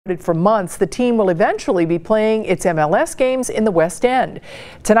For months, the team will eventually be playing its MLS games in the West End.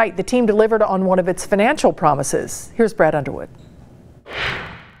 Tonight, the team delivered on one of its financial promises. Here's Brad Underwood.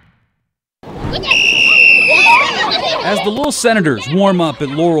 As the Lil Senators warm up at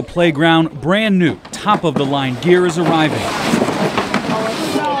Laurel Playground, brand new, top-of-the-line gear is arriving.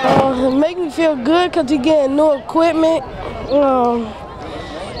 It makes me feel good because you're getting new equipment.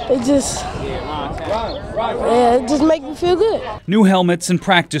 It just makes me feel good. New helmets and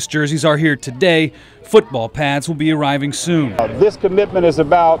practice jerseys are here today. Football pads will be arriving soon. This commitment is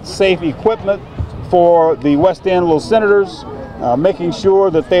about safe equipment for the West End Lil Senators, making sure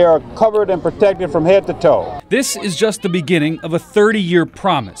that they are covered and protected from head to toe. This is just the beginning of a 30-year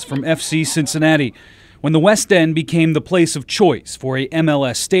promise from FC Cincinnati. When the West End became the place of choice for a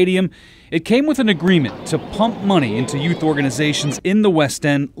MLS stadium, it came with an agreement to pump money into youth organizations in the West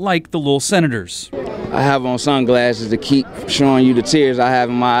End like the Lil Senators. I have on sunglasses to keep showing you the tears I have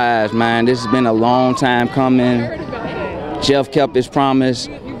in my eyes, man. This has been a long time coming. Jeff kept his promise,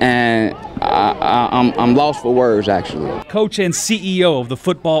 and I'm lost for words, actually. Coach and CEO of the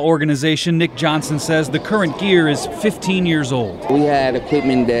football organization, Nick Johnson, says the current gear is 15 years old. We had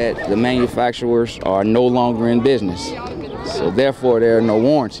equipment that the manufacturers are no longer in business, so therefore there are no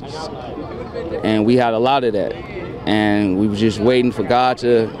warranties. And we had a lot of that, and we were just waiting for God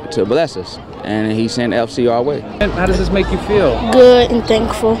to bless us, and He sent FC our way. And how does this make you feel? Good and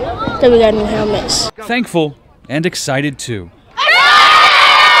thankful that we got new helmets. Thankful and excited too.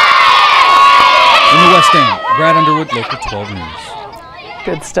 In the West End, Brad Underwood, Local 12 News.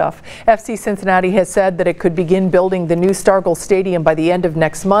 Good stuff. FC Cincinnati has said that it could begin building the new Stargell Stadium by the end of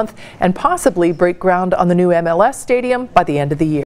next month and possibly break ground on the new MLS stadium by the end of the year.